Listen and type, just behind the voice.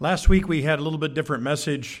Last week we had a little bit different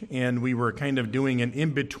message, and we were kind of doing an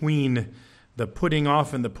in-between the putting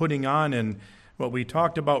off and the putting on, and what we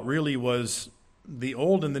talked about really was the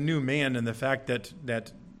old and the new man, and the fact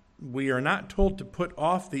that we are not told to put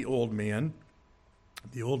off the old man.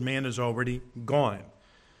 The old man is already gone.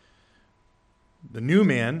 The new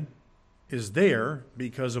man is there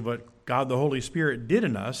because of what God the Holy Spirit did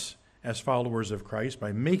in us as followers of Christ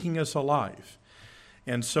by making us alive.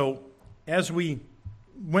 And so as we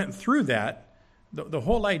went through that, the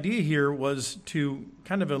whole idea here was to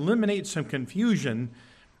kind of eliminate some confusion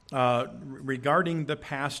regarding the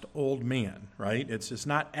past old man, right? It's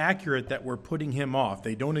not accurate that we're putting him off.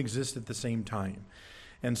 They don't exist at the same time.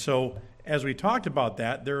 And so as we talked about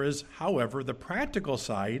that, there is, however, the practical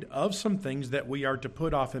side of some things that we are to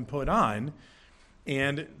put off and put on.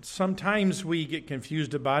 And sometimes we get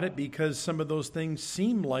confused about it because some of those things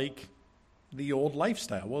seem like the old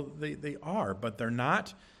lifestyle. Well, they are, but they're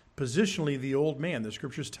not positionally the old man. The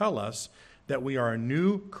scriptures tell us that we are a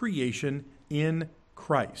new creation in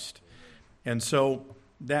Christ. And so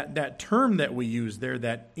that term that we use there,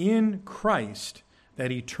 that in Christ,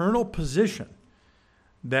 that eternal position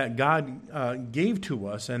that God gave to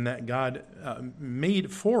us and that God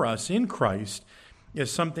made for us in Christ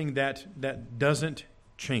is something that doesn't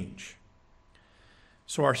change.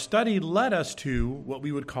 So our study led us to what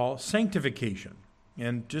we would call sanctification.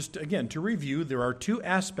 And just, again, to review, there are two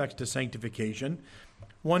aspects to sanctification.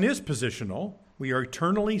 One is positional. We are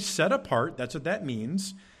eternally set apart, that's what that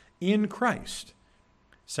means, in Christ.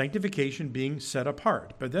 Sanctification being set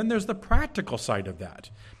apart. But then there's the practical side of that.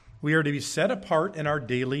 We are to be set apart in our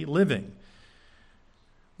daily living.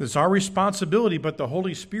 It's our responsibility, but the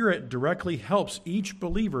Holy Spirit directly helps each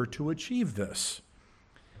believer to achieve this.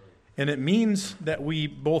 And it means that we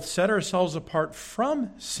both set ourselves apart from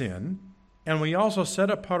sin, and we also set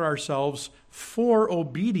apart ourselves for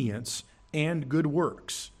obedience and good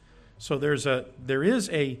works. So there is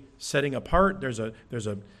a setting apart, there's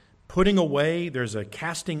a putting away, there's a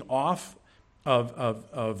casting off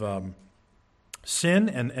of sin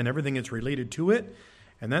and everything that's related to it.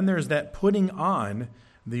 And then there's that putting on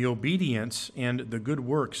the obedience and the good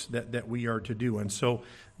works that we are to do. And so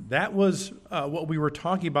that was what we were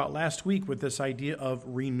talking about last week with this idea of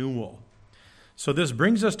renewal. So this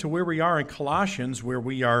brings us to where we are in Colossians, where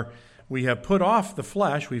we have put off the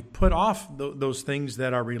flesh, we've put off those things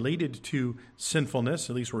that are related to sinfulness,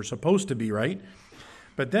 at least we're supposed to be, right?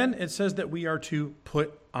 But then it says that we are to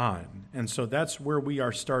put on. And so that's where we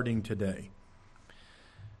are starting today.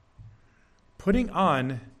 Putting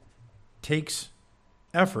on takes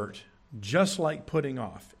effort, just like putting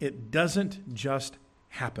off. It doesn't just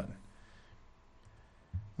happen.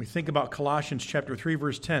 We think about Colossians chapter 3,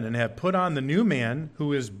 verse 10, and have put on the new man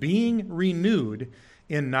who is being renewed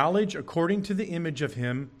in knowledge according to the image of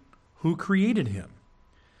him who created him.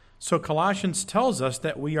 So Colossians tells us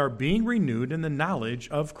that we are being renewed in the knowledge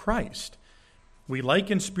of Christ. We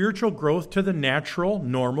liken spiritual growth to the natural,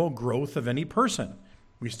 normal growth of any person.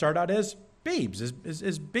 We start out as babes,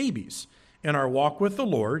 as babies in our walk with the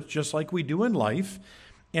Lord, just like we do in life,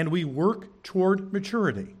 and we work toward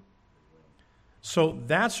maturity. So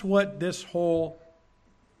that's what this whole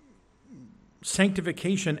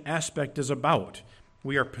sanctification aspect is about.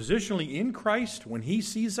 We are positionally in Christ. When he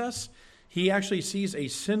sees us, he actually sees a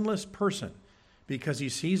sinless person because he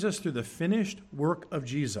sees us through the finished work of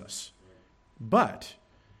Jesus. But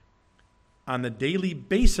on the daily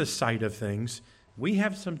basis side of things, we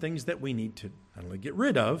have some things that we need to not only get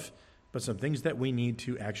rid of, but some things that we need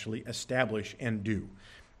to actually establish and do.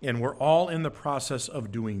 And we're all in the process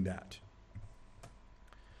of doing that.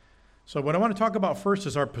 So what I want to talk about first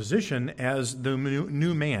is our position as the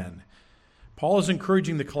new man. Paul is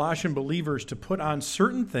encouraging the Colossian believers to put on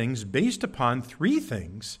certain things based upon three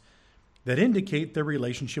things that indicate their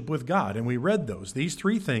relationship with God. And we read those. These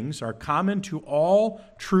three things are common to all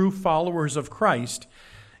true followers of Christ,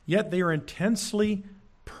 yet they are intensely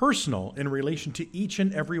personal in relation to each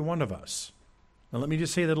and every one of us. Now let me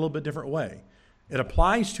just say that a little bit different way. It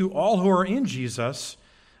applies to all who are in Jesus,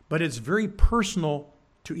 but it's very personal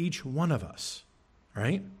to each one of us,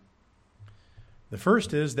 right? The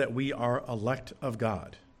first is that we are elect of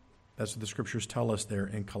God. That's what the scriptures tell us there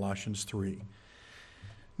in Colossians 3.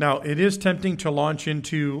 Now, it is tempting to launch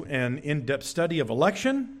into an in-depth study of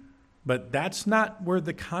election, but that's not where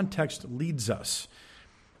the context leads us.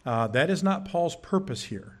 That is not Paul's purpose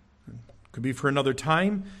here. It could be for another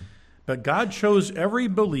time, but God chose every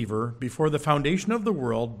believer before the foundation of the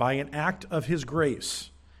world by an act of his grace.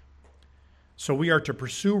 So we are to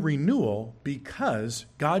pursue renewal because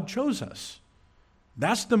God chose us.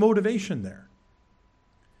 That's the motivation there.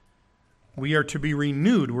 We are to be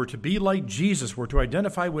renewed. We're to be like Jesus. We're to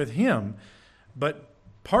identify with him. But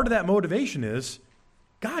part of that motivation is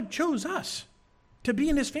God chose us to be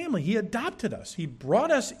in his family. He adopted us. He brought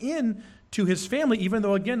us in to his family, even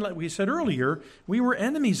though, again, like we said earlier, we were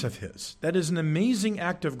enemies of his. That is an amazing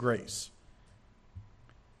act of grace.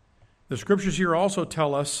 The scriptures here also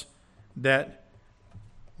tell us that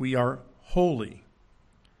we are holy.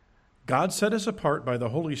 God set us apart by the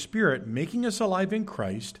Holy Spirit, making us alive in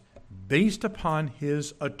Christ based upon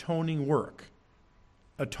his atoning work.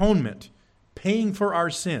 Atonement, paying for our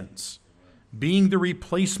sins, being the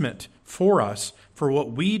replacement for us for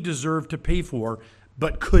what we deserve to pay for,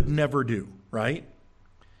 but could never do, right?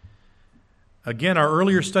 Again, our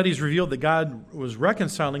earlier studies revealed that God was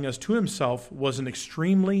reconciling us to himself was an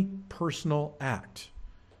extremely personal act.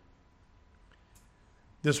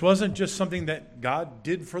 This wasn't just something that God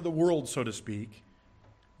did for the world, so to speak.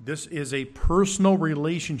 This is a personal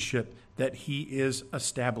relationship that he is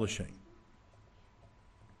establishing.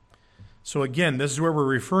 So again, this is where we're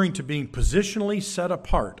referring to being positionally set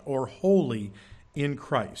apart or holy in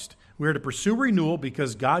Christ. We are to pursue renewal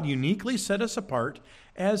because God uniquely set us apart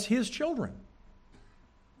as his children.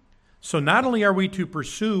 So not only are we to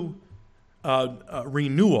pursue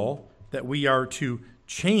renewal, that we are to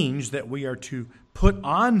change, that we are to put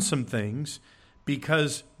on some things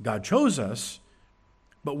because God chose us,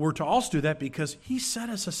 but we're to also do that because he set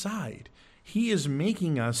us aside. He is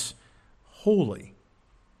making us holy.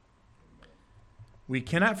 We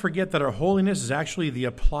cannot forget that our holiness is actually the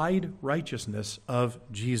applied righteousness of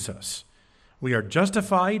Jesus. We are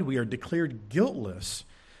justified, we are declared guiltless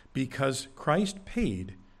because Christ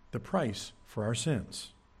paid the price for our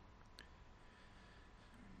sins.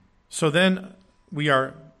 So then we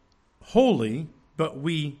are holy, but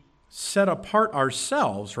we set apart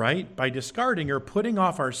ourselves, right, by discarding or putting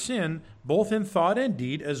off our sin, both in thought and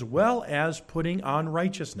deed, as well as putting on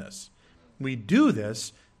righteousness. We do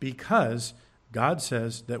this because God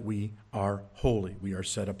says that we are holy. We are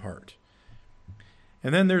set apart.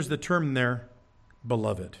 And then there's the term there,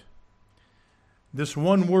 beloved. This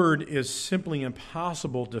one word is simply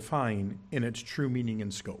impossible to define in its true meaning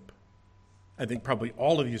and scope. I think probably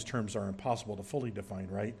all of these terms are impossible to fully define,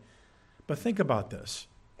 right? But think about this.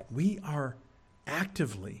 We are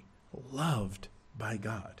actively loved by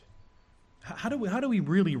God. How do we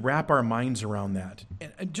really wrap our minds around that?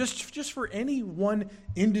 And just for any one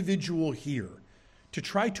individual here to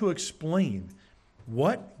try to explain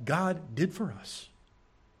what God did for us,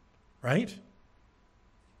 right?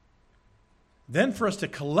 Then for us to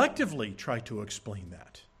collectively try to explain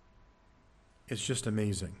that. It's just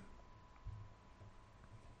amazing.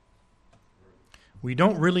 We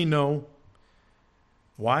don't really know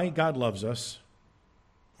why God loves us,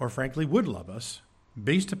 or frankly would love us,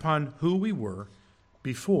 based upon who we were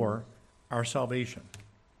before our salvation.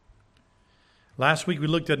 Last week we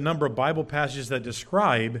looked at a number of Bible passages that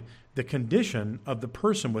describe the condition of the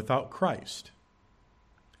person without Christ.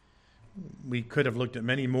 We could have looked at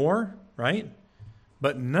many more, right?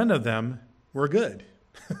 But none of them were good.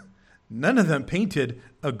 None of them painted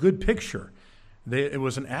a good picture. It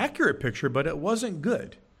was an accurate picture, but it wasn't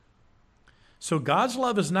good. So God's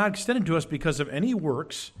love is not extended to us because of any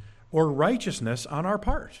works or righteousness on our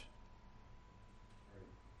part.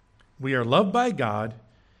 We are loved by God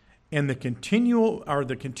and the continual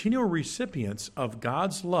recipients of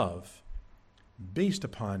God's love based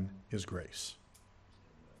upon his grace.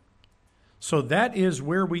 So that is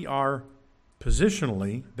where we are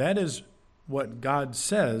positionally. That is what God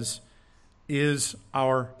says is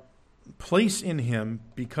our place in him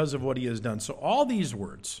because of what he has done. So all these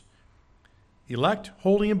words, elect,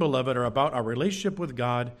 holy, and beloved, are about our relationship with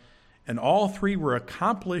God, and all three were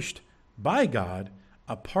accomplished by God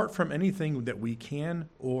apart from anything that we can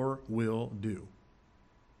or will do.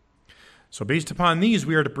 So based upon these,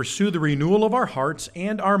 we are to pursue the renewal of our hearts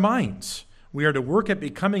and our minds. We are to work at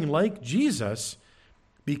becoming like Jesus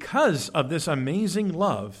because of this amazing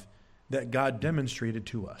love that God demonstrated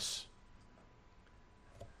to us.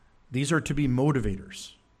 These are to be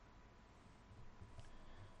motivators.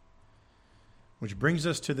 Which brings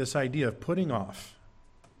us to this idea of putting off,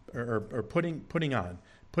 or putting on.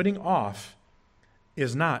 Putting off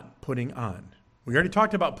is not putting on. We already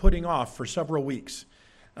talked about putting off for several weeks.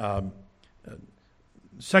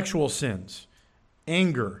 Sexual sins,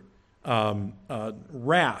 anger,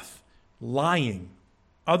 wrath, lying,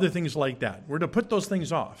 other things like that. We're to put those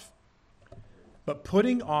things off. But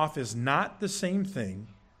putting off is not the same thing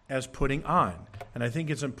as putting on. And I think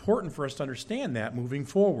it's important for us to understand that moving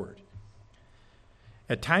forward.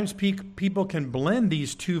 At times, people can blend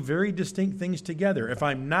these two very distinct things together. If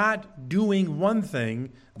I'm not doing one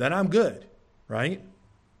thing, then I'm good. right?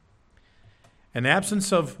 An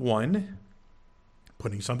absence of one,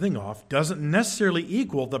 putting something off, doesn't necessarily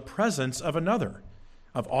equal the presence of another,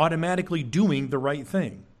 of automatically doing the right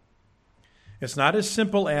thing. It's not as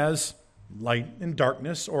simple as light and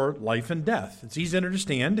darkness or life and death. It's easy to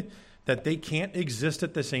understand that they can't exist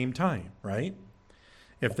at the same time, right?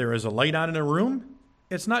 If there is a light on in a room,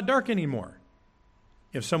 it's not dark anymore.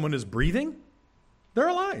 If someone is breathing, they're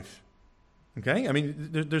alive. Okay? I mean,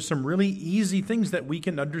 there's some really easy things that we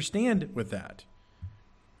can understand with that.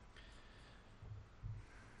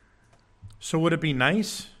 So would it be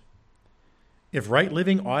nice if right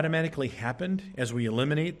living automatically happened as we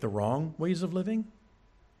eliminate the wrong ways of living?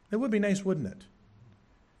 It would be nice, wouldn't it?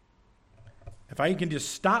 If I can just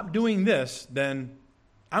stop doing this, then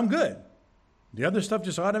I'm good. The other stuff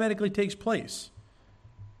just automatically takes place.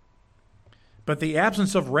 But the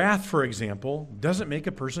absence of wrath, for example, doesn't make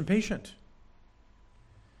a person patient.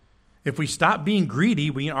 If we stop being greedy,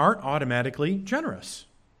 we aren't automatically generous.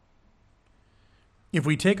 If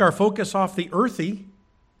we take our focus off the earthy,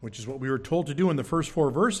 which is what we were told to do in the first 4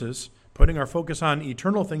 verses, putting our focus on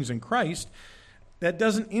eternal things in Christ, that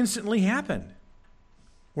doesn't instantly happen.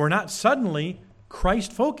 We're not suddenly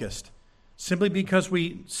Christ-focused simply because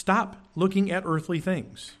we stop looking at earthly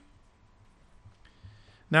things.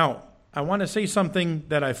 Now, I want to say something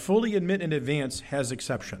that I fully admit in advance has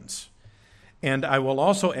exceptions. And I will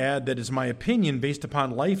also add that is my opinion based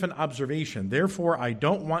upon life and observation. Therefore, I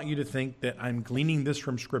don't want you to think that I'm gleaning this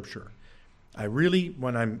from Scripture. I really,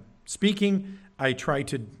 when I'm speaking, I try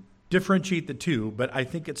to differentiate the two, but I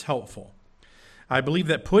think it's helpful. I believe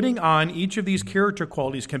that putting on each of these character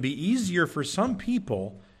qualities can be easier for some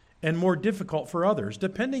people and more difficult for others,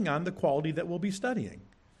 depending on the quality that we'll be studying.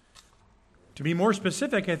 To be more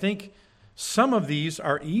specific, I think some of these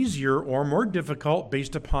are easier or more difficult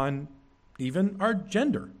based upon even our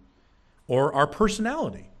gender or our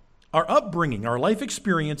personality, our upbringing, our life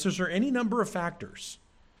experiences, or any number of factors.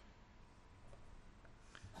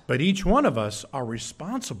 But each one of us are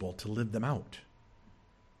responsible to live them out.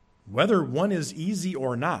 Whether one is easy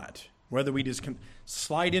or not, whether we just can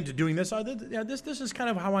slide into doing this, this is kind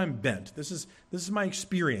of how I'm bent. This is my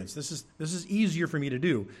experience. This is easier for me to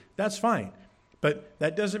do. That's fine. But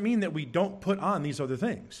that doesn't mean that we don't put on these other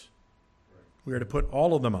things. We are to put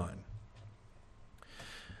all of them on.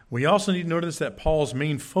 We also need to notice that Paul's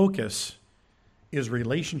main focus is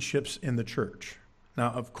relationships in the church. Now,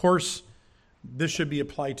 of course, this should be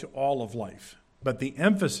applied to all of life, but the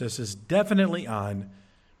emphasis is definitely on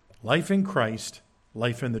life in Christ,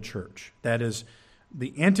 life in the church. That is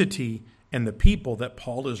the entity and the people that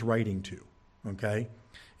Paul is writing to, okay?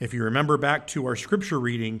 If you remember back to our scripture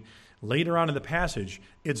reading later on in the passage,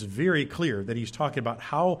 it's very clear that he's talking about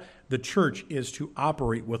how the church is to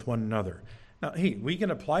operate with one another. Now, hey, we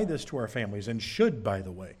can apply this to our families and should, by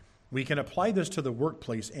the way. We can apply this to the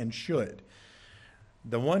workplace and should.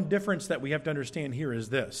 The one difference that we have to understand here is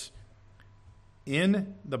this.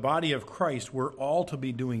 In the body of Christ, we're all to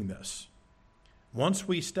be doing this. Once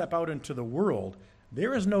we step out into the world,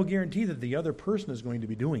 there is no guarantee that the other person is going to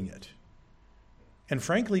be doing it. And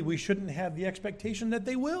frankly, we shouldn't have the expectation that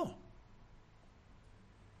they will.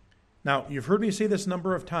 Now, you've heard me say this a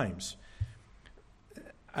number of times.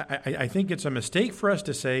 I think it's a mistake for us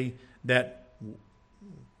to say that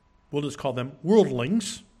we'll just call them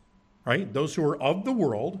worldlings, right? Those who are of the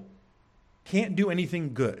world can't do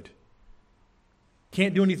anything good,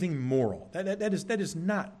 can't do anything moral. That is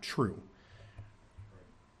not true.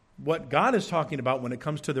 What God is talking about when it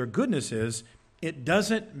comes to their goodness is it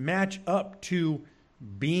doesn't match up to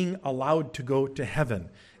being allowed to go to heaven.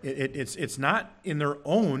 It's not in our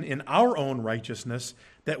own righteousness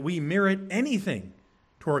that we merit anything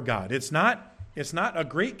toward God. It's not a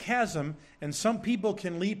great chasm, and some people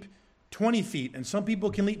can leap 20 feet, and some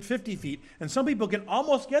people can leap 50 feet, and some people can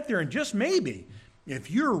almost get there, and just maybe,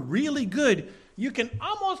 if you're really good, you can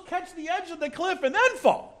almost catch the edge of the cliff and then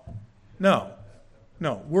fall. No,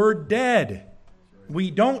 we're dead.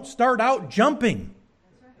 We don't start out jumping,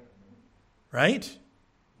 right?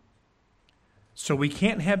 So we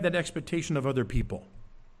can't have that expectation of other people.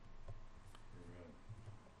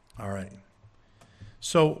 All right.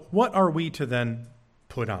 So what are we to then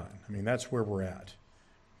put on? I mean, that's where we're at.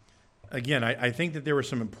 Again, I think that there were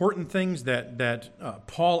some important things that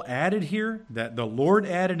Paul added here, that the Lord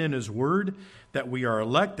added in his word, that we are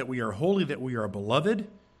elect, that we are holy, that we are beloved.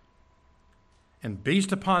 And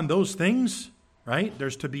based upon those things, right,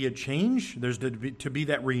 there's to be a change. There's to be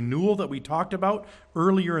that renewal that we talked about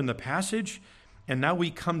earlier in the passage. And now we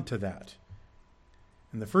come to that.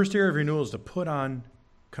 And the first area of renewal is to put on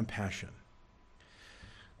compassion.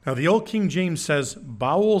 Now, the old King James says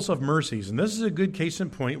bowels of mercies, and this is a good case in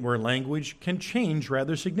point where language can change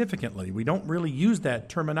rather significantly. We don't really use that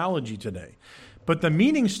terminology today, but the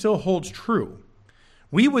meaning still holds true.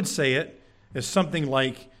 We would say it as something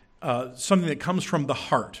like something that comes from the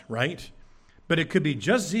heart, right? But it could be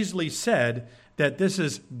just as easily said that this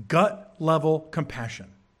is gut-level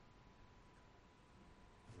compassion.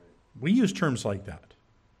 We use terms like that.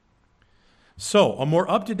 So, a more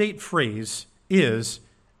up-to-date phrase is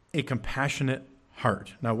a compassionate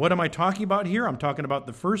heart. Now, what am I talking about here? I'm talking about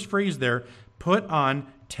the first phrase there, put on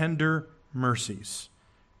tender mercies.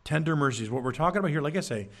 Tender mercies. What we're talking about here, like I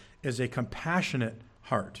say, is a compassionate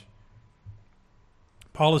heart.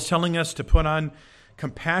 Paul is telling us to put on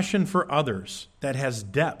compassion for others that has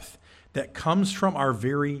depth, that comes from our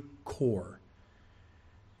very core.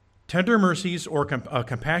 Tender mercies or a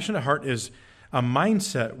compassionate heart is a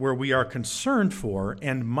mindset where we are concerned for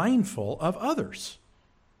and mindful of others.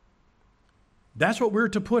 That's what we're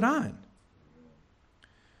to put on.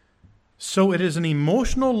 So it is an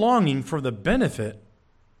emotional longing for the benefit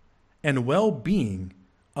and well-being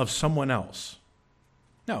of someone else.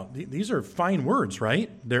 Now, these are fine words, right?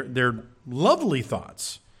 They're lovely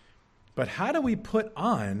thoughts. But how do we put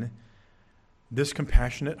on this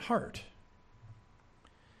compassionate heart?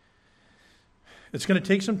 It's going to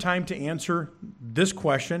take some time to answer this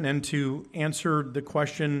question and to answer the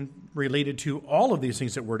question related to all of these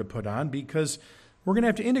things that we're to put on, because we're going to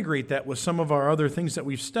have to integrate that with some of our other things that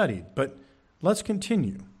we've studied. But let's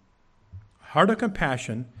continue. Heart of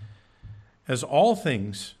compassion, as all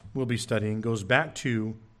things we'll be studying, goes back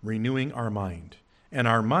to renewing our mind. And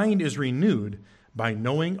our mind is renewed by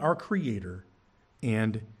knowing our Creator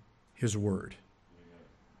and His Word.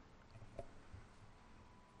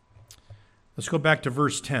 Let's go back to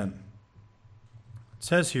verse 10. It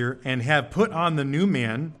says here, and have put on the new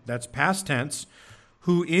man, that's past tense,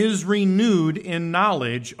 who is renewed in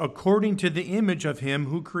knowledge according to the image of him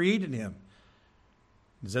who created him.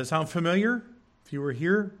 Does that sound familiar? If you were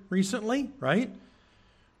here recently, right?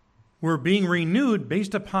 We're being renewed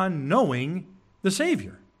based upon knowing the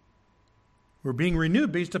Savior. We're being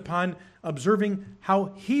renewed based upon observing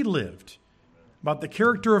how He lived, about the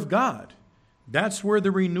character of God. That's where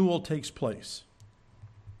the renewal takes place.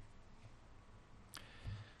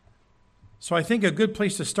 So I think a good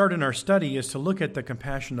place to start in our study is to look at the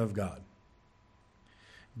compassion of God.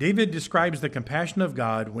 David describes the compassion of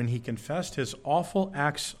God when he confessed his awful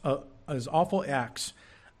acts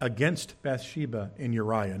against Bathsheba and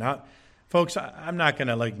Uriah. Now, folks, I'm not going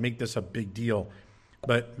to make this a big deal,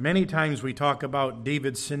 but many times we talk about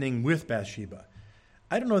David sinning with Bathsheba.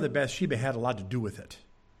 I don't know that Bathsheba had a lot to do with it.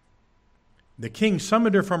 The king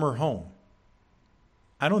summoned her from her home.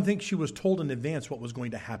 I don't think she was told in advance what was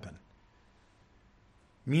going to happen.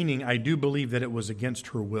 Meaning, I do believe that it was against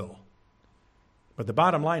her will. But the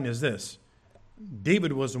bottom line is this.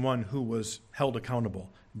 David was the one who was held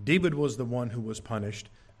accountable. David was the one who was punished,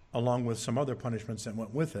 along with some other punishments that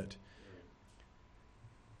went with it.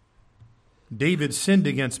 David sinned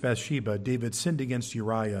against Bathsheba. David sinned against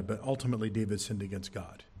Uriah, but ultimately David sinned against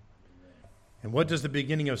God. And what does the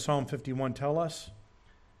beginning of Psalm 51 tell us?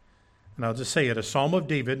 And I'll just say it, a Psalm of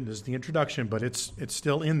David, this is the introduction, but it's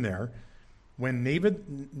still in there. When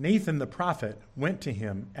Nathan the prophet went to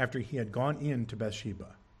him after he had gone in to Bathsheba.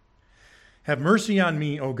 Have mercy on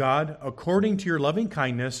me, O God, according to your loving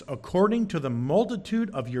kindness, according to the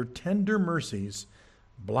multitude of your tender mercies,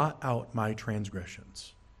 blot out my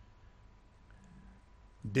transgressions.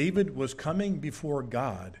 David was coming before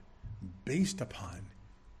God based upon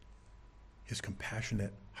his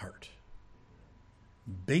compassionate heart,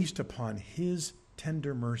 based upon his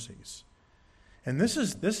tender mercies. And this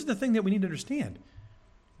is the thing that we need to understand.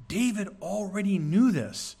 David already knew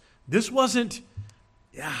this. This wasn't,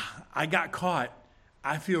 I got caught.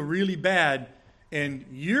 I feel really bad. And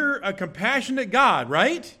you're a compassionate God,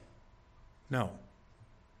 right? No,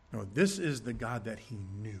 this is the God that he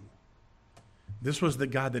knew. This was the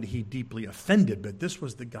God that he deeply offended, but this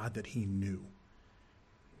was the God that he knew.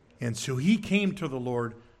 And so he came to the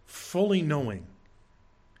Lord fully knowing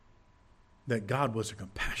that God was a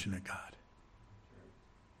compassionate God.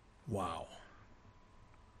 Wow.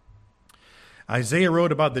 Isaiah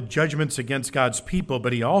wrote about the judgments against God's people,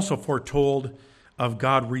 but he also foretold of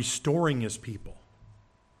God restoring his people.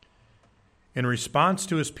 In response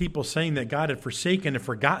to his people saying that God had forsaken and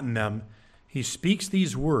forgotten them, he speaks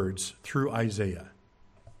these words through Isaiah.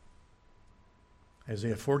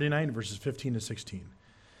 Isaiah 49, verses 15 to 16.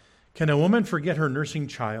 Can a woman forget her nursing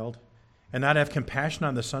child and not have compassion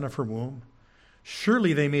on the son of her womb?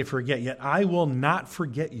 Surely they may forget, yet I will not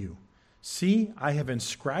forget you. See, I have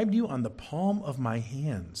inscribed you on the palm of my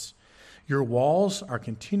hands. Your walls are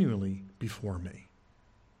continually before me.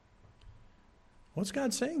 What's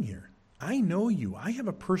God saying here? I know you. I have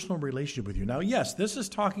a personal relationship with you. Now, yes, this is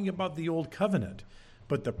talking about the old covenant,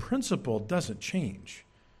 but the principle doesn't change.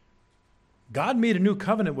 God made a new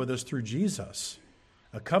covenant with us through Jesus,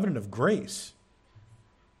 a covenant of grace,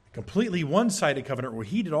 a completely one-sided covenant where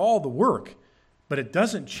he did all the work, but it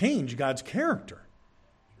doesn't change God's character.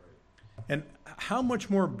 And how much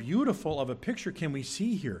more beautiful of a picture can we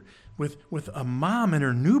see here with a mom and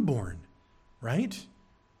her newborn, right?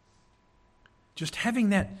 Just having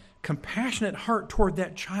that compassionate heart toward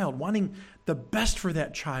that child, wanting the best for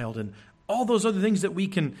that child, and all those other things that we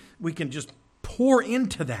can just pour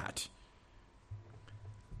into that.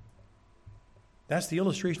 That's the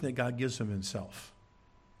illustration that God gives of himself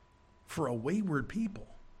for a wayward people.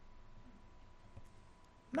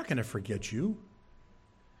 I'm not going to forget you.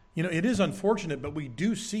 You know, it is unfortunate, but we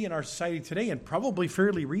do see in our society today, and probably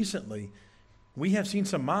fairly recently, we have seen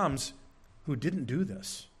some moms who didn't do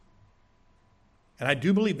this. And I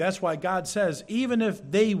do believe that's why God says, even if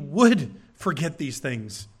they would forget these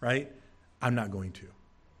things, right, I'm not going to.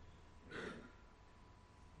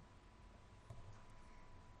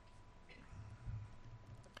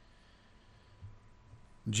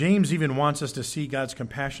 James even wants us to see God's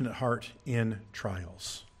compassionate heart in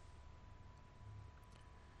trials.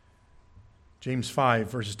 James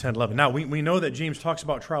 5, verses 10 and 11. Now, we know that James talks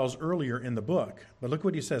about trials earlier in the book, but look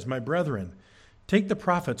what he says. My brethren, take the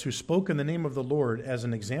prophets who spoke in the name of the Lord as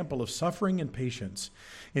an example of suffering and patience.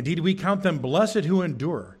 Indeed, we count them blessed who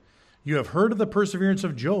endure. You have heard of the perseverance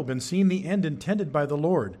of Job and seen the end intended by the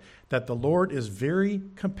Lord, that the Lord is very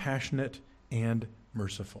compassionate and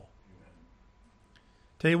merciful.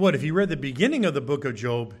 Tell you what, if you read the beginning of the book of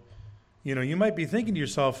Job, you might be thinking to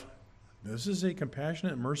yourself, this is a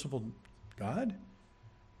compassionate and merciful God?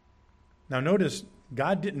 Now notice,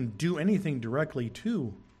 God didn't do anything directly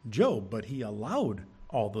to Job, but he allowed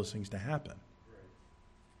all those things to happen.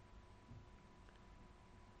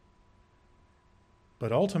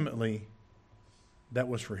 But ultimately, that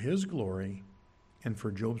was for his glory and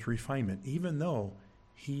for Job's refinement, even though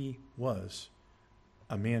he was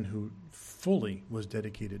a man who fully was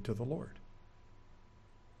dedicated to the Lord.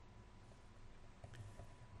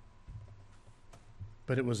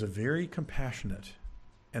 But it was a very compassionate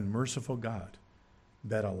and merciful God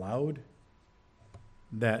that allowed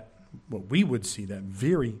that, what we would see, that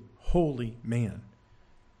very holy man,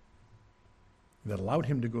 that allowed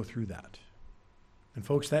him to go through that. And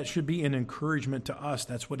folks, that should be an encouragement to us.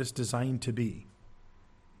 That's what it's designed to be.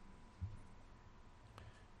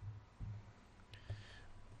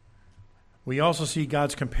 We also see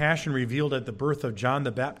God's compassion revealed at the birth of John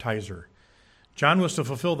the Baptizer. John was to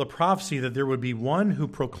fulfill the prophecy that there would be one who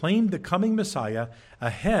proclaimed the coming Messiah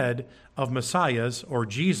ahead of Messiah's, or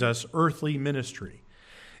Jesus' earthly ministry.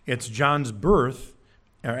 It's John's birth,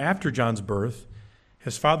 or after John's birth,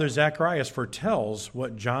 his father Zacharias foretells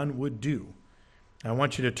what John would do. I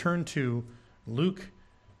want you to turn to Luke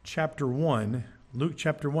chapter 1. Luke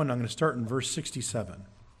chapter 1, I'm going to start in verse 67.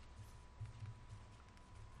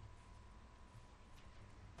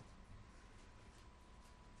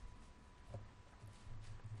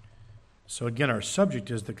 So again, our subject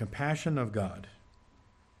is the compassion of God.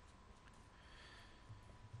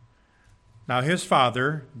 Now his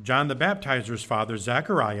father, John the Baptizer's father,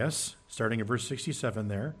 Zacharias, starting at verse 67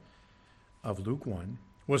 there of Luke 1,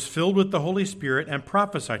 was filled with the Holy Spirit and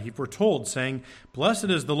prophesied. He foretold, saying, Blessed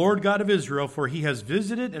is the Lord God of Israel, for he has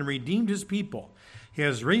visited and redeemed his people. He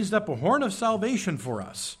has raised up a horn of salvation for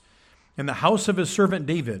us in the house of his servant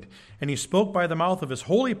David. And he spoke by the mouth of his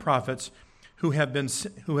holy prophets, who have been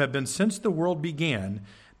since the world began,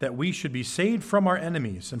 that we should be saved from our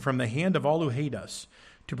enemies and from the hand of all who hate us,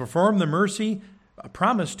 to perform the mercy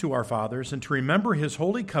promised to our fathers, and to remember his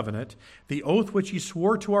holy covenant, the oath which he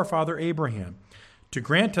swore to our father Abraham, to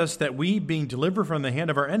grant us that we, being delivered from the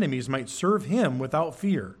hand of our enemies, might serve him without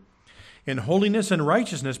fear, in holiness and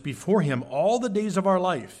righteousness before him all the days of our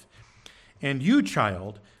life. And you,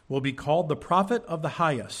 child, will be called the prophet of the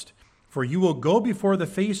highest, for you will go before the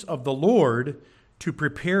face of the Lord to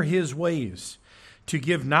prepare his ways, to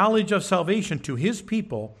give knowledge of salvation to his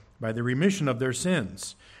people by the remission of their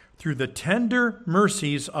sins, through the tender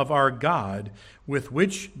mercies of our God, with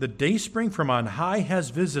which the dayspring from on high has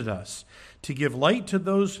visited us, to give light to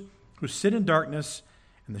those who sit in darkness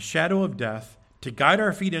and the shadow of death, to guide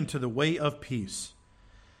our feet into the way of peace.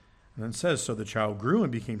 And then it says, So the child grew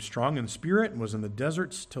and became strong in spirit and was in the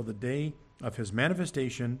deserts till the day of his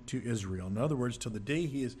manifestation to Israel. In other words, till the day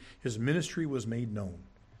his ministry was made known.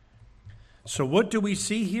 So what do we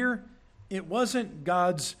see here? it wasn't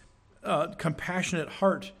God's compassionate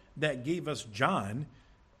heart that gave us John,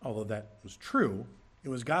 although that was true. It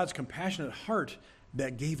was God's compassionate heart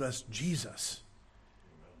that gave us Jesus.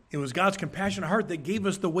 It was God's compassionate heart that gave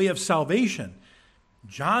us the way of salvation.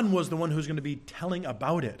 John was the one who's going to be telling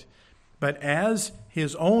about it. But as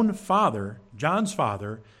his own father, John's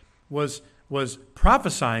father, was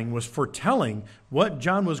prophesying, was foretelling what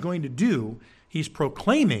John was going to do, he's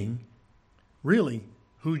proclaiming really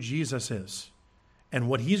who Jesus is and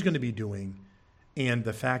what he's going to be doing, and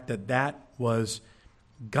the fact that that was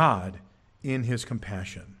God in his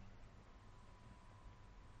compassion.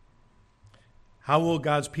 How will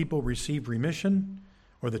God's people receive remission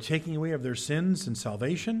or the taking away of their sins and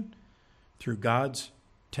salvation? Through God's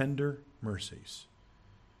tender mercies,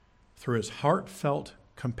 through his heartfelt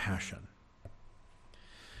compassion.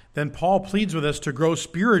 Then Paul pleads with us to grow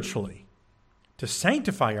spiritually, to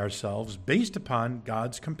sanctify ourselves based upon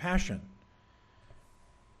God's compassion.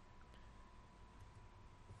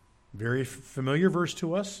 Very familiar verse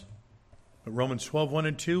to us, but Romans 12:1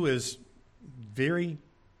 and 2 is very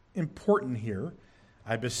important here.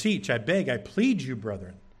 I beseech, I beg, I plead you,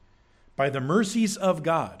 brethren, by the mercies of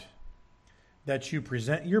God, that you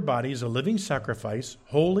present your bodies a living sacrifice,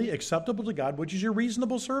 holy, acceptable to God, which is your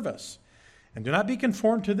reasonable service. And do not be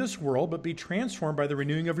conformed to this world, but be transformed by the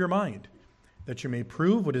renewing of your mind, that you may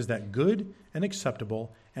prove what is that good and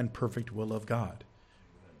acceptable and perfect will of God.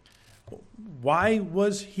 Why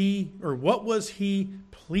was he, or what was he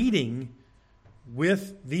pleading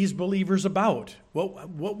with these believers about?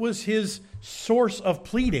 What was his source of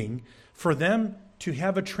pleading for them to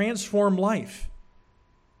have a transformed life?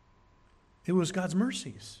 It was God's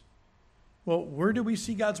mercies. Well, where do we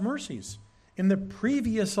see God's mercies? In the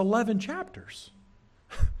previous 11 chapters.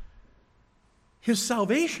 His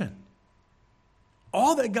salvation.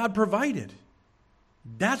 All that God provided.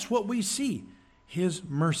 That's what we see. His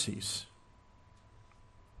mercies.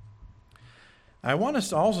 I want us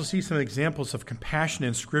to also see some examples of compassion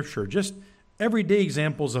in Scripture, just everyday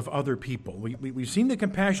examples of other people. We've seen the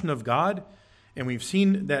compassion of God, and we've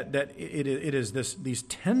seen that it is these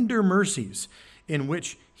tender mercies in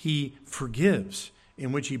which he forgives,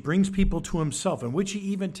 in which he brings people to himself, in which he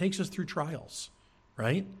even takes us through trials,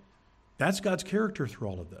 right? That's God's character through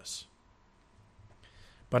all of this.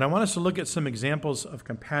 But I want us to look at some examples of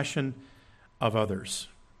compassion of others.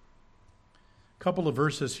 A couple of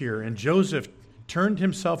verses here. And Joseph turned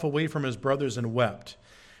himself away from his brothers and wept.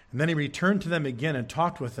 And then he returned to them again and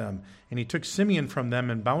talked with them. And he took Simeon from them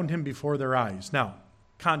and bound him before their eyes. Now,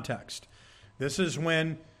 context. This is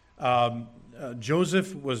when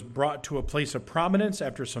Joseph was brought to a place of prominence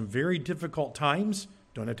after some very difficult times.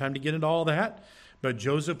 Don't have time to get into all that. But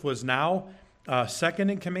Joseph was now second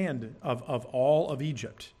in command of all of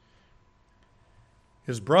Egypt.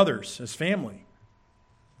 His brothers, his family,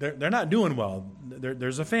 they're not doing well.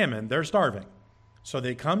 There's a famine. They're starving. So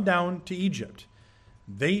they come down to Egypt.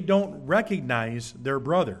 They don't recognize their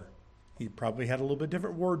brother. He probably had a little bit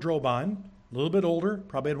different wardrobe on, a little bit older,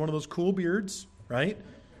 probably had one of those cool beards, right?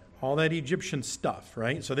 All that Egyptian stuff,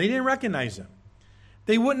 right? So they didn't recognize him.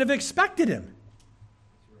 They wouldn't have expected him,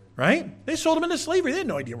 right? They sold him into slavery. They had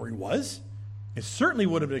no idea where he was. They certainly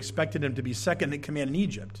would have expected him to be second in command in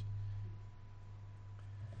Egypt.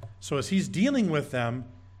 So as he's dealing with them,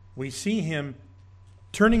 we see him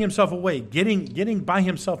turning himself away, getting by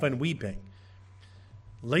himself and weeping.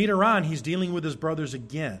 Later on, he's dealing with his brothers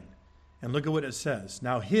again. And look at what it says.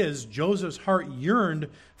 Now Joseph's heart yearned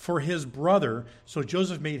for his brother, so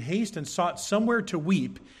Joseph made haste and sought somewhere to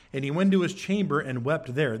weep, and he went to his chamber and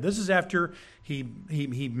wept there. This is after he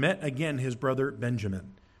met again his brother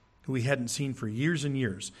Benjamin, who he hadn't seen for years and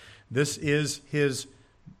years. This is his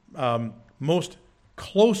most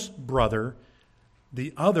close brother,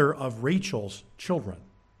 the other of Rachel's children,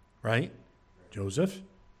 right? Joseph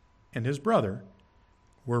and his brother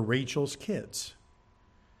were Rachel's kids.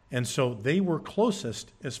 And so they were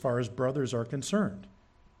closest as far as brothers are concerned.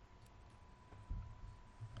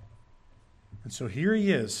 And so here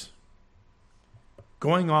he is,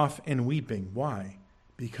 going off and weeping. Why?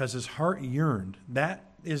 Because his heart yearned.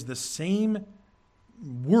 That is the same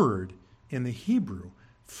word in the Hebrew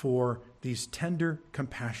for these tender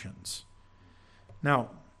compassions.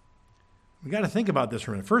 Now, we got to think about this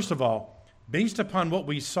for a minute. First of all, based upon what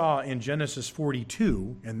we saw in Genesis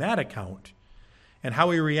 42, in that account, and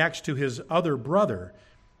how he reacts to his other brother,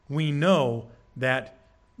 we know that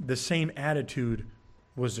the same attitude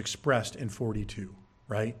was expressed in 42,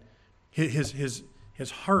 right? His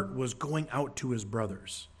heart was going out to his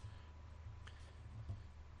brothers.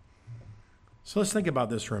 So let's think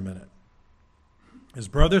about this for a minute. His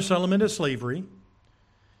brothers sell him into slavery.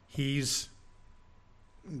 He's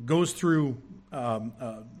goes through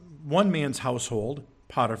one man's household,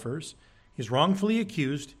 Potiphar's. He's wrongfully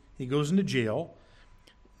accused. He goes into jail.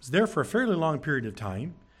 He's there for a fairly long period of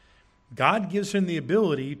time. God gives him the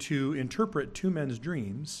ability to interpret two men's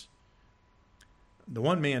dreams. The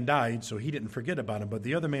one man died, so he didn't forget about him, but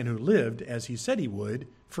the other man who lived, as he said he would,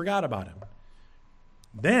 forgot about him.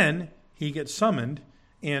 Then he gets summoned,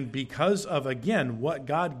 and because of, again, what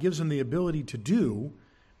God gives him the ability to do,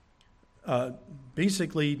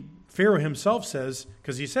 basically Pharaoh himself says,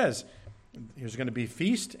 because he says, there's going to be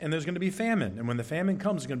feast and there's going to be famine. And when the famine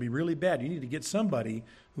comes, it's going to be really bad. You need to get somebody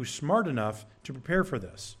who's smart enough to prepare for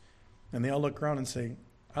this. And they all look around and say,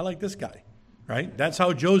 I like this guy, right? That's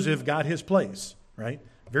how Joseph got his place, right?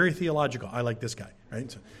 Very theological. I like this guy, right?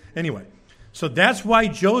 So, anyway, so that's why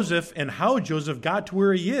Joseph and how Joseph got to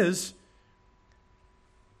where he is.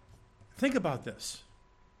 Think about this.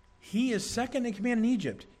 He is second in command in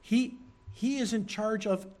Egypt. He is in charge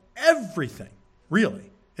of everything,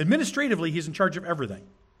 really. Administratively, he's in charge of everything.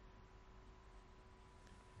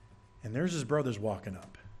 And there's his brothers walking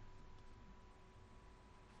up.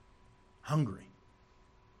 Hungry.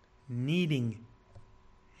 Needing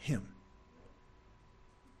him.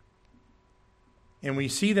 And we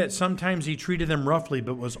see that sometimes he treated them roughly,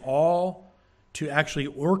 but was all to actually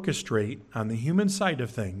orchestrate on the human side of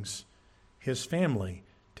things his family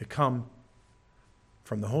to come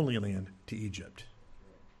from the Holy Land to Egypt.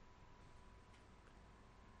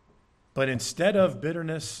 But instead of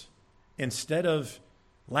bitterness, instead of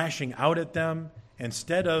lashing out at them,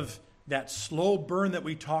 instead of that slow burn that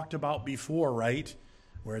we talked about before, right?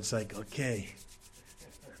 Where it's like, okay,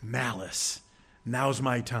 malice, now's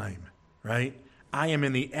my time, right? I am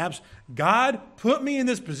in the God put me in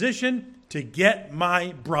this position to get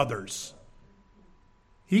my brothers.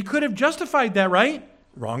 He could have justified that, right?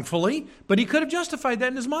 Wrongfully, but he could have justified that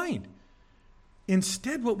in his mind.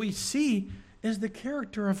 Instead, what we see is the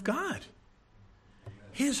character of God.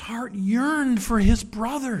 His heart yearned for his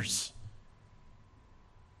brothers.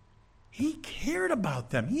 He cared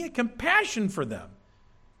about them. He had compassion for them.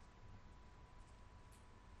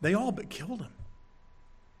 They all but killed him.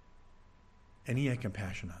 And he had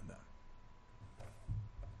compassion on them.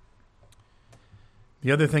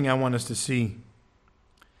 The other thing I want us to see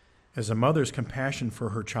is a mother's compassion for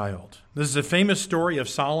her child. This is a famous story of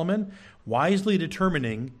Solomon wisely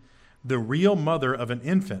determining the real mother of an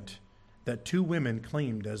infant that two women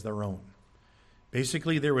claimed as their own.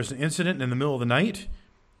 Basically, there was an incident in the middle of the night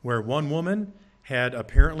where one woman had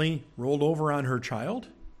apparently rolled over on her child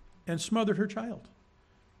and smothered her child.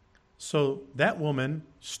 So that woman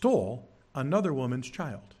stole another woman's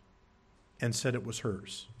child and said it was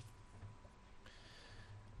hers.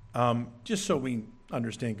 Just so we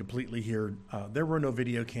understand completely here, there were no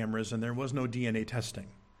video cameras and there was no DNA testing.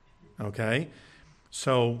 Okay?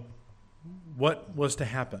 So what was to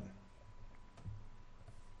happen?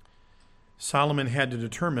 Solomon had to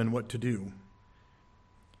determine what to do.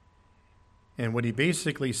 And what he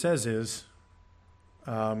basically says is,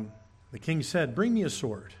 the king said, bring me a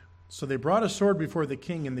sword. So they brought a sword before the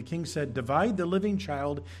king, and the king said, divide the living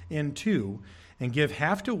child in two, and give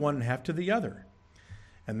half to one and half to the other.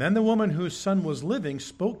 And then the woman whose son was living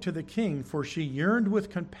spoke to the king, for she yearned with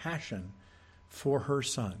compassion for her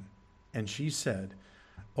son. And she said,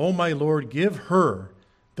 O my lord, give her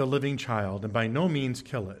the living child, and by no means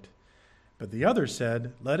kill it. But the other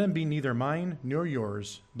said, let him be neither mine nor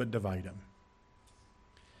yours, but divide him.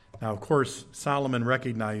 Now, of course, Solomon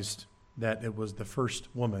recognized that it was the first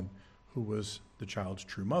woman who was the child's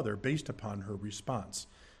true mother based upon her response.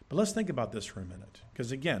 But let's think about this for a minute.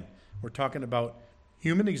 Because again, we're talking about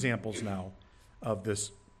human examples now of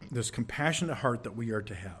this compassionate heart that we are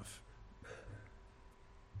to have.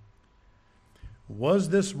 Was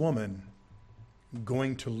this woman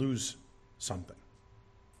going to lose something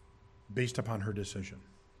based upon her decision?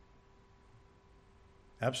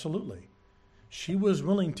 Absolutely. She was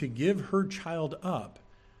willing to give her child up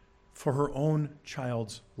for her own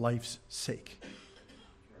child's life's sake.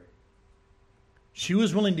 She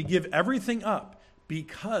was willing to give everything up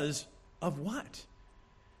because of what?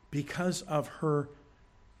 Because of her,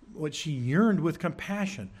 what she yearned with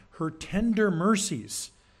compassion, her tender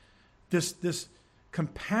mercies, this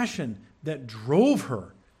compassion that drove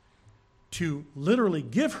her to literally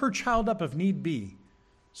give her child up if need be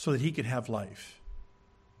so that he could have life.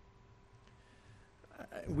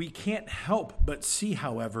 We can't help but see,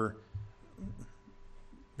 however,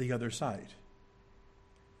 the other side,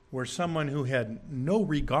 where someone who had no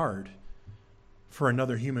regard for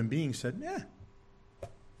another human being said,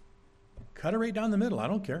 cut it right down the middle. I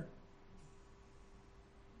don't care.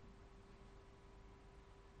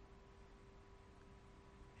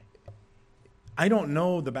 I don't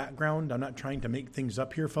know the background. I'm not trying to make things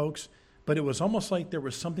up here, folks, but it was almost like there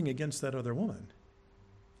was something against that other woman.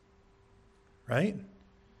 Right?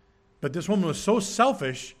 But this woman was so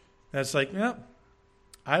selfish that it's like, yeah,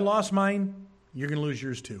 I lost mine. You're going to lose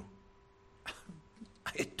yours too.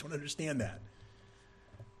 I don't understand that.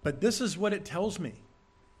 But this is what it tells me.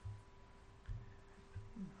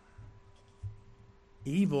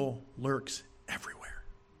 Evil lurks everywhere.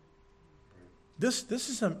 This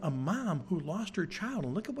is a mom who lost her child,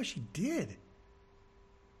 and look at what she did.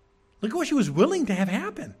 Look at what she was willing to have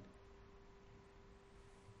happen.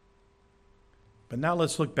 But now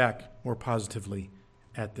let's look back more positively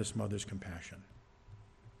at this mother's compassion.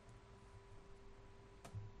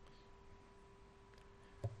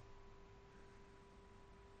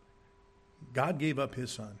 God gave up his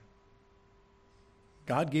son.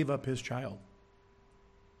 God gave up his child.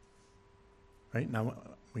 Right? Now,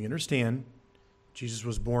 we understand Jesus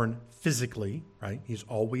was born physically, right? He's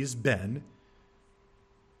always been,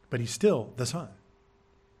 but he's still the Son.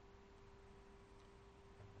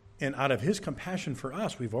 And out of his compassion for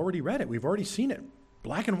us, we've already read it. We've already seen it,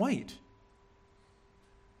 black and white.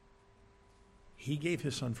 He gave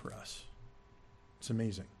his Son for us. It's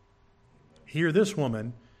amazing. Here, this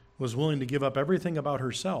woman was willing to give up everything about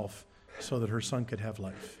herself so that her son could have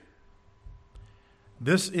life.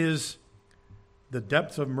 This is the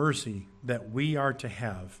depth of mercy that we are to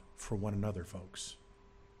have for one another, folks.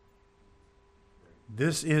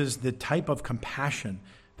 This is the type of compassion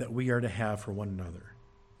that we are to have for one another.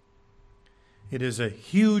 It is a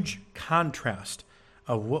huge contrast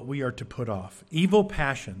of what we are to put off. Evil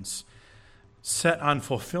passions set on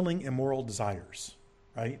fulfilling immoral desires,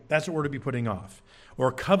 right? That's what we're to be putting off.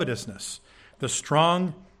 Or covetousness, the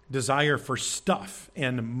strong desire for stuff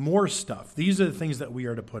and more stuff. These are the things that we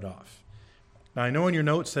are to put off. Now, I know in your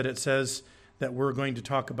notes that it says that we're going to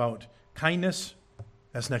talk about kindness.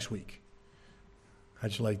 That's next week.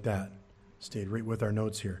 How'd you like that? Stayed right with our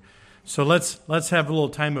notes here. So let's have a little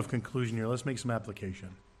time of conclusion here. Let's make some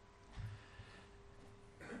application.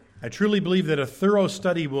 I truly believe that a thorough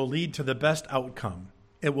study will lead to the best outcome.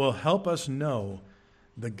 It will help us know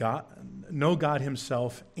God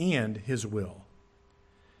himself and his will.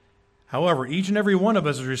 However, each and every one of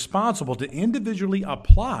us is responsible to individually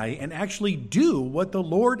apply and actually do what the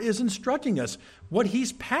Lord is instructing us, what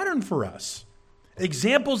he's patterned for us,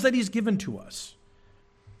 examples that he's given to us.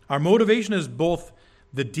 Our motivation is both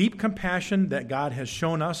the deep compassion that God has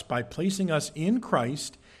shown us by placing us in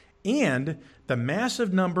Christ and the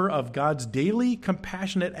massive number of God's daily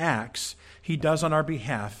compassionate acts he does on our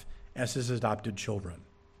behalf as his adopted children.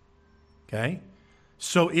 Okay?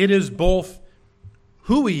 So it is both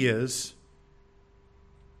who he is,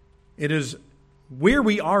 it is where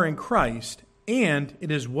we are in Christ, and it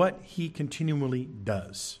is what he continually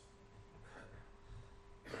does.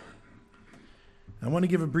 I want to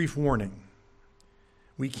give a brief warning.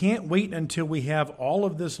 We can't wait until we have all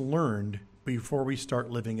of this learned before we start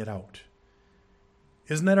living it out.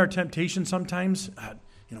 Isn't that our temptation sometimes?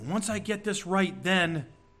 Once I get this right, then...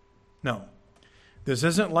 No. This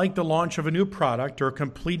isn't like the launch of a new product or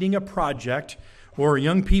completing a project or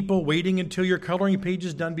young people waiting until your coloring page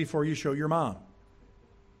is done before you show your mom.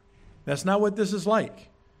 That's not what this is like.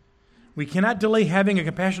 We cannot delay having a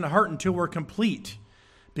compassionate heart until we're complete,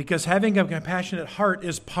 because having a compassionate heart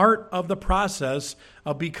is part of the process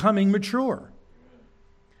of becoming mature.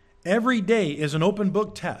 Every day is an open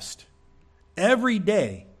book test. Every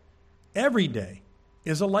day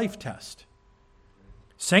is a life test.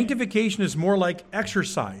 Sanctification is more like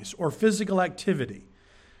exercise or physical activity.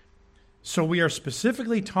 So we are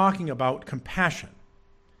specifically talking about compassion.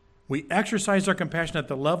 We exercise our compassion at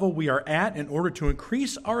the level we are at in order to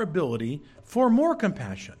increase our ability for more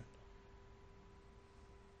compassion.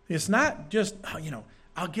 It's not just,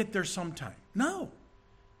 I'll get there sometime. No.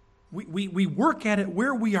 We work at it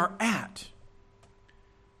where we are at.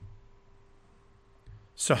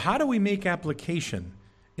 So how do we make application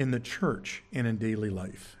in the church and in daily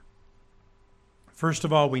life? First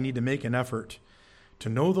of all, we need to make an effort to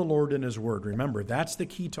know the Lord and his word. Remember, that's the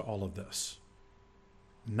key to all of this.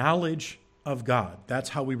 Knowledge of God. That's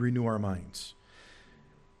how we renew our minds.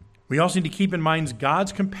 We also need to keep in mind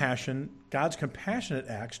God's compassionate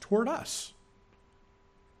acts toward us.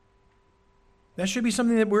 That should be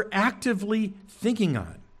something that we're actively thinking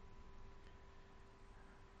on.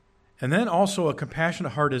 And then also a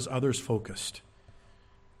compassionate heart is others focused.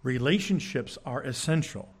 Relationships are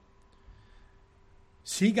essential.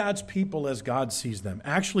 See God's people as God sees them.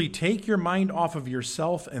 Actually take your mind off of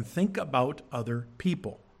yourself and think about other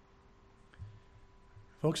people.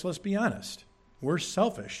 Folks, let's be honest. We're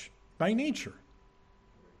selfish by nature.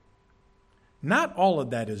 Not all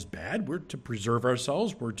of that is bad. We're to preserve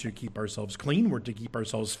ourselves. We're to keep ourselves clean. We're to keep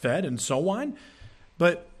ourselves fed and so on.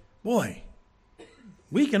 But, boy,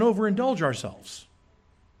 we can overindulge ourselves.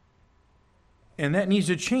 And that needs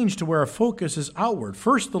to change to where our focus is outward.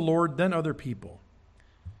 First the Lord, then other people.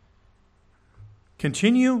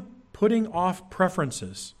 Continue putting off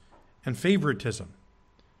preferences and favoritism,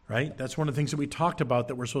 right? That's one of the things that we talked about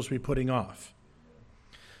that we're supposed to be putting off.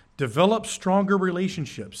 Develop stronger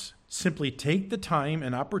relationships. Simply take the time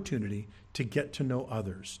and opportunity to get to know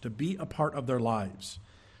others, to be a part of their lives,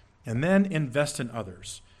 and then invest in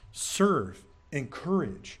others. Serve,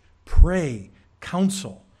 encourage, pray,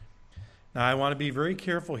 counsel. Now, I want to be very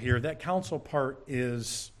careful here. That counsel part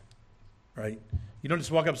is, right? You don't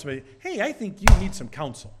just walk up to somebody, hey, I think you need some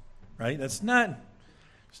counsel, right? That's not,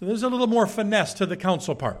 so there's a little more finesse to the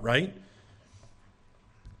counsel part, right?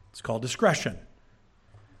 It's called discretion.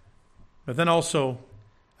 But then also,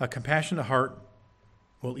 a compassionate heart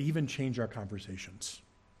will even change our conversations.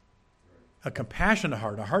 A compassionate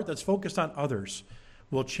heart, a heart that's focused on others,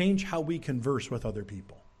 will change how we converse with other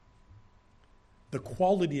people. The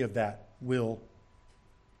quality of that will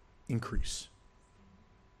increase.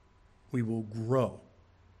 We will grow.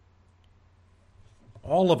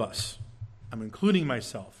 All of us, I'm including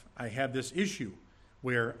myself, I have this issue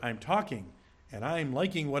where I'm talking and I'm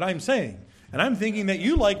liking what I'm saying. And I'm thinking that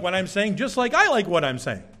you like what I'm saying just like I like what I'm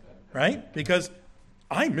saying, right? Because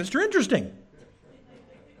I'm Mr. Interesting.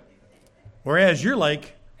 Whereas you're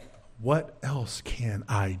like, what else can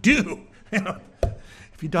I do?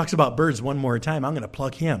 If he talks about birds one more time, I'm going to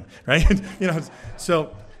plug him, right?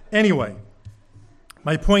 So anyway,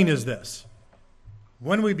 my point is this.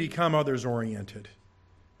 When we become others-oriented,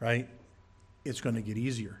 right, it's going to get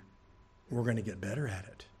easier. We're going to get better at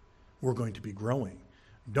it. We're going to be growing.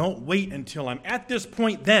 Don't wait until I'm at this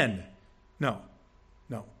point then. No.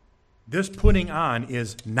 This putting on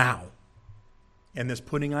is now. And this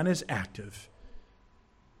putting on is active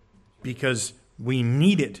because we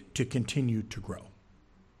need it to continue to grow.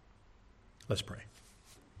 Let's pray.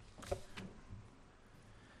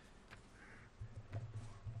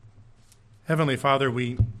 Heavenly Father,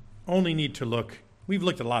 we only need to look. We've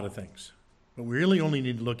looked at a lot of things, but we really only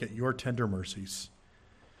need to look at your tender mercies,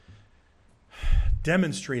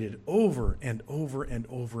 demonstrated over and over and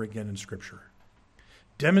over again in Scripture,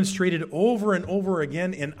 demonstrated over and over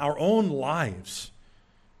again in our own lives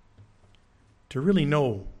to really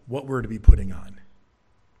know what we're to be putting on.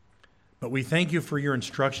 But we thank you for your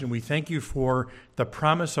instruction. We thank you for the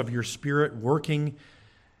promise of your Spirit working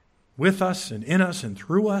with us and in us and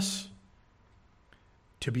through us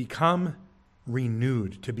to become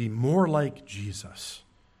renewed, to be more like Jesus,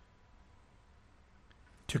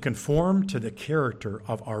 to conform to the character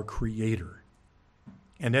of our Creator.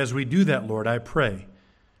 And as we do that, Lord, I pray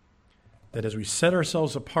that as we set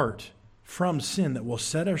ourselves apart from sin, that we'll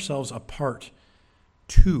set ourselves apart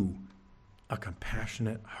to a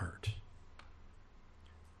compassionate heart,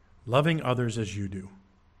 loving others as you do.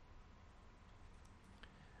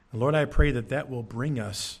 And Lord, I pray that that will bring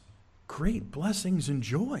us great blessings and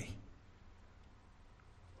joy.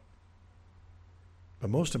 But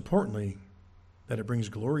most importantly, that it brings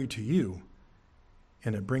glory to you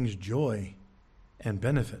and it brings joy and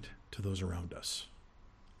benefit to those around us.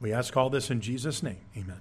 We ask all this in Jesus' name. Amen.